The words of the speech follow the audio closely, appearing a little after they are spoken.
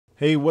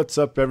Hey, what's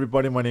up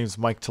everybody? My name is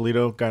Mike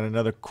Toledo. Got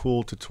another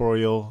cool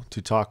tutorial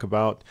to talk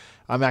about.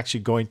 I'm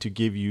actually going to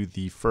give you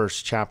the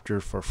first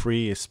chapter for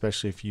free,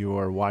 especially if you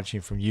are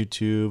watching from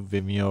YouTube,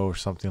 Vimeo, or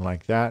something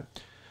like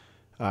that.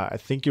 I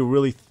think you'll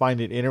really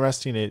find it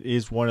interesting. It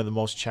is one of the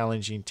most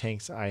challenging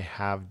tanks I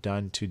have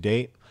done to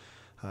date.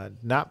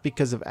 Not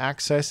because of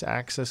access.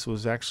 Access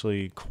was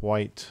actually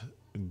quite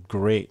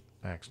great,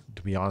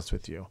 to be honest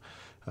with you.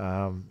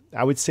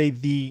 I would say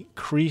the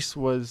crease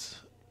was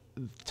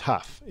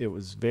tough. It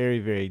was very,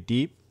 very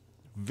deep,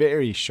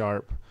 very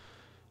sharp,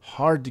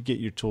 hard to get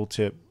your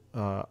tooltip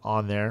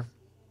on there,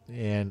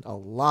 and a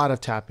lot of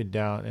tapping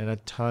down and a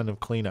ton of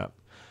cleanup.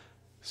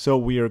 So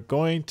we are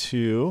going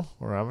to,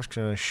 or I'm just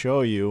going to show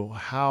you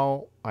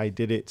how I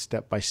did it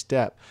step by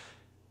step.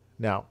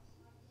 Now,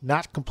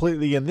 not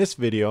completely in this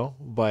video,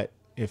 but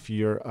if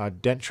you're a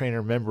Dent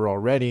Trainer member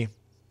already,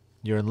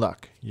 you're in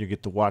luck. You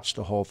get to watch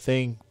the whole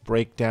thing,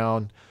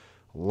 breakdown,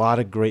 a lot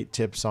of great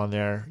tips on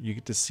there. You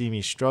get to see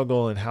me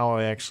struggle and how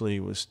I actually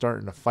was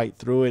starting to fight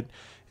through it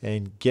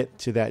and get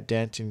to that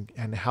dent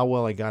and how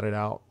well I got it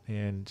out.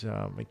 And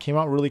it came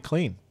out really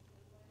clean.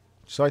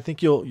 So I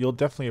think you'll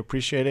definitely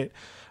appreciate it.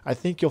 I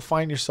think you'll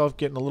find yourself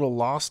getting a little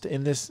lost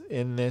in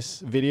this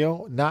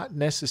video, not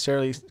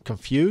necessarily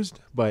confused,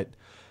 but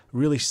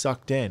really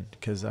sucked in,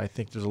 because I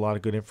think there's a lot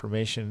of good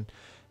information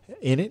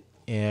in it,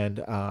 and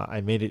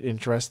I made it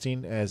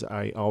interesting, as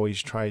I always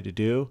try to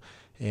do.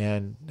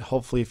 And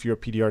hopefully if you're a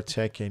PDR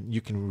tech and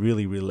you can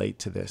really relate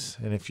to this,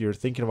 and if you're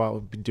thinking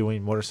about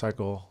doing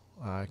motorcycle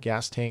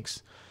gas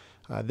tanks,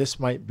 this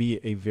might be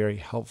a very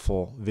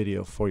helpful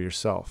video for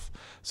yourself.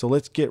 So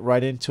let's get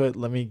right into it.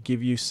 Let me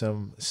give you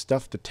some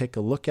stuff to take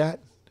a look at,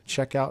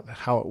 check out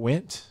how it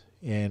went.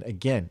 And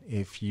again,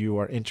 if you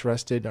are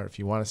interested or if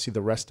you want to see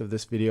the rest of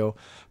this video,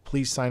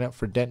 please sign up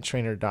for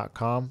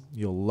denttrainer.com.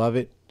 You'll love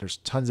it. There's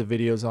tons of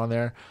videos on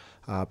there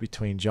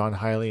between John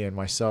Hiley and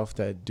myself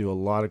that do a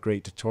lot of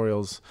great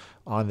tutorials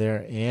on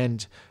there,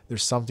 and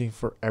there's something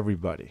for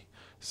everybody.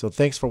 So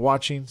thanks for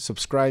watching.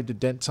 Subscribe to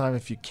Dent Time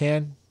if you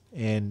can,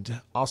 and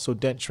also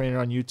Dent Trainer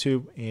on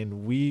YouTube,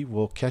 and we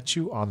will catch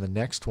you on the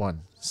next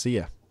one. See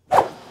ya.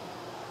 All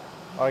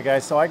right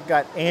guys, so I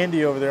got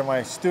Andy over there,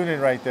 my student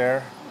right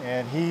there,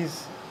 and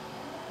he's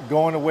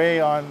going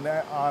away on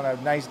a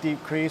nice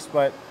deep crease,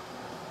 but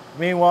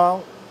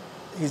meanwhile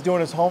he's doing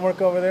his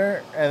homework over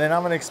there, and then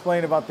I'm going to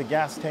explain about the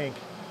gas tank,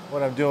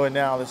 what I'm doing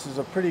now. This is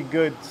a pretty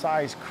good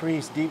size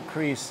crease, deep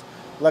crease.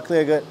 Luckily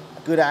I got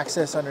good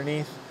access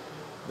underneath.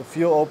 The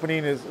fuel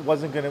opening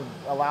wasn't going to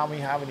allow me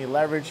to have any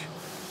leverage,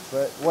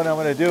 but what I'm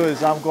going to do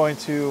is I'm going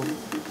to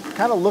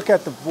kind of look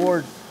at the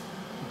board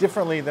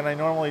differently than I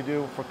normally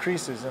do for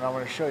creases, and I'm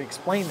going to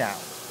explain that.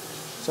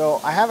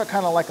 So I have it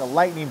kind of like a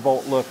lightning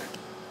bolt look.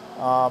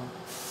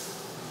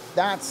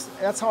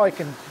 That's how I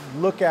can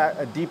look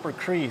at a deeper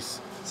crease.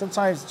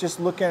 Sometimes just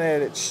looking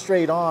at it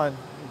straight on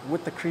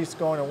with the crease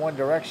going in one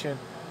direction,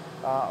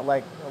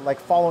 like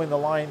following the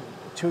line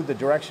to the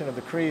direction of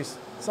the crease,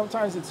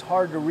 sometimes it's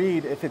hard to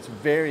read if it's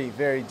very,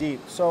 very deep.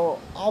 So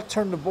I'll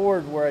turn the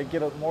board where I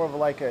get more of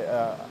like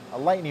a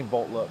lightning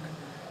bolt look.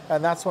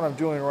 And that's what I'm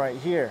doing right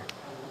here.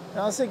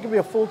 Now this ain't gonna be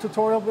a full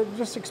tutorial, but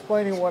just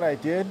explaining what I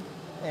did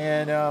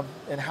and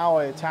how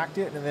I attacked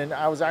it. And then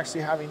I was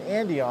actually having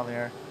Andy on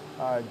there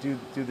do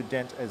the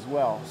dent as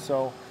well.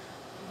 So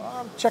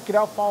check it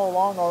out, follow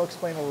along. I'll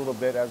explain a little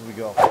bit as we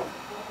go.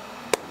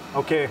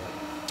 Okay,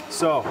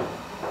 so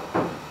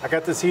I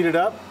got this heated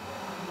up,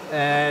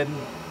 and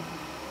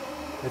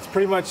it's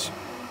pretty much,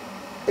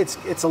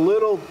 it's a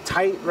little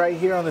tight right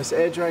here on this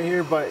edge right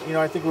here, but you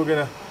know, I think we'll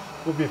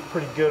be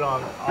pretty good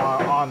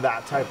on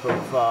that type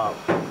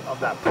of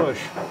that push.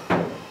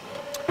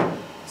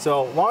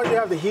 So as long as you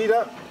have the heat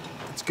up,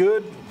 it's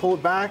good. Pull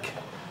it back.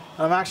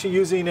 I'm actually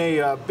using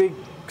a big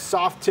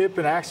soft tip,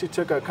 and I actually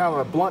took a kind of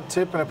a blunt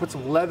tip and I put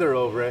some leather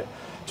over it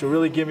to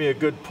really give me a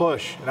good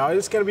push. Now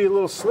it's going to be a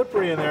little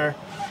slippery in there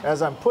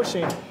as I'm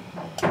pushing.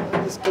 Let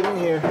me just get in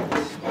here.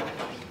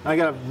 I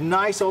got a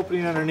nice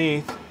opening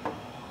underneath,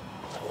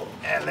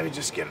 and let me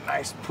just get a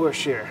nice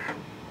push here.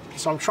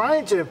 So I'm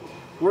trying to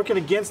work it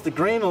against the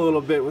grain a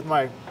little bit with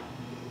my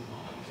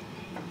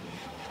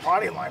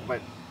body line,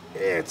 but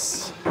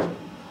it's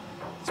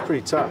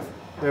pretty tough.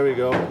 There we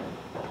go.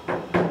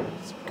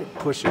 Some good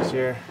pushes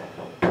here.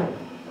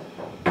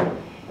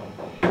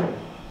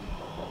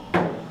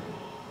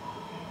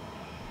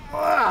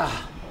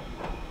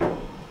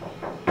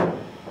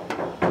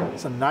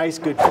 Some nice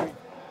good.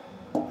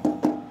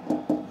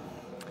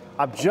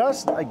 I'm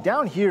just like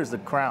down here is the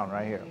crown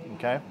right here.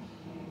 Okay,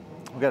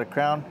 we've got a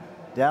crown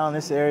down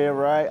this area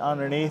right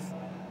underneath,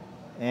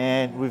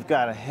 and we've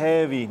got a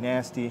heavy,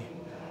 nasty,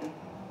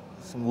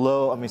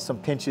 some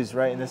pinches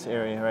right in this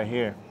area right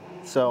here.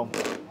 So,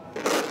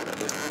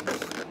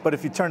 but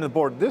if you turn the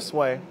board this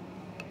way,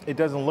 it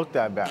doesn't look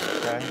that bad.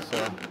 Okay,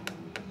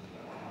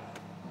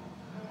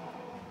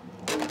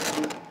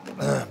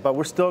 so, but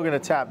we're still going to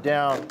tap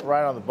down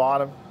right on the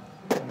bottom.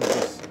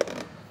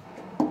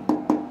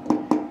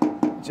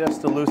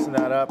 Just to loosen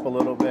that up a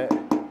little bit.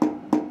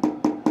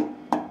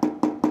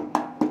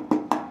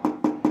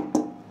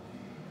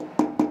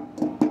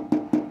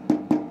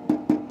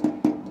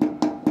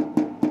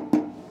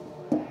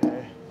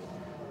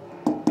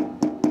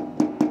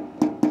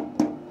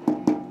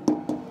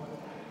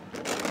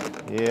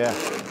 Yeah.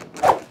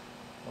 Well,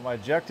 my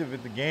objective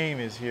at the game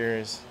is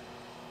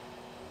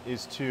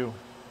to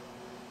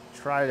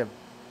try to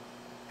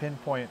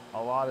pinpoint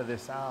a lot of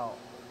this out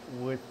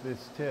with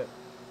this tip.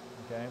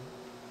 Okay.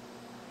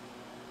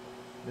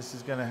 This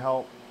is going to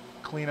help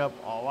clean up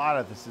a lot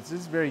of this. This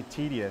is very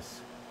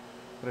tedious,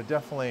 but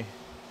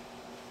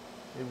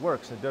it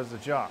works. It does the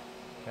job.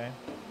 Okay.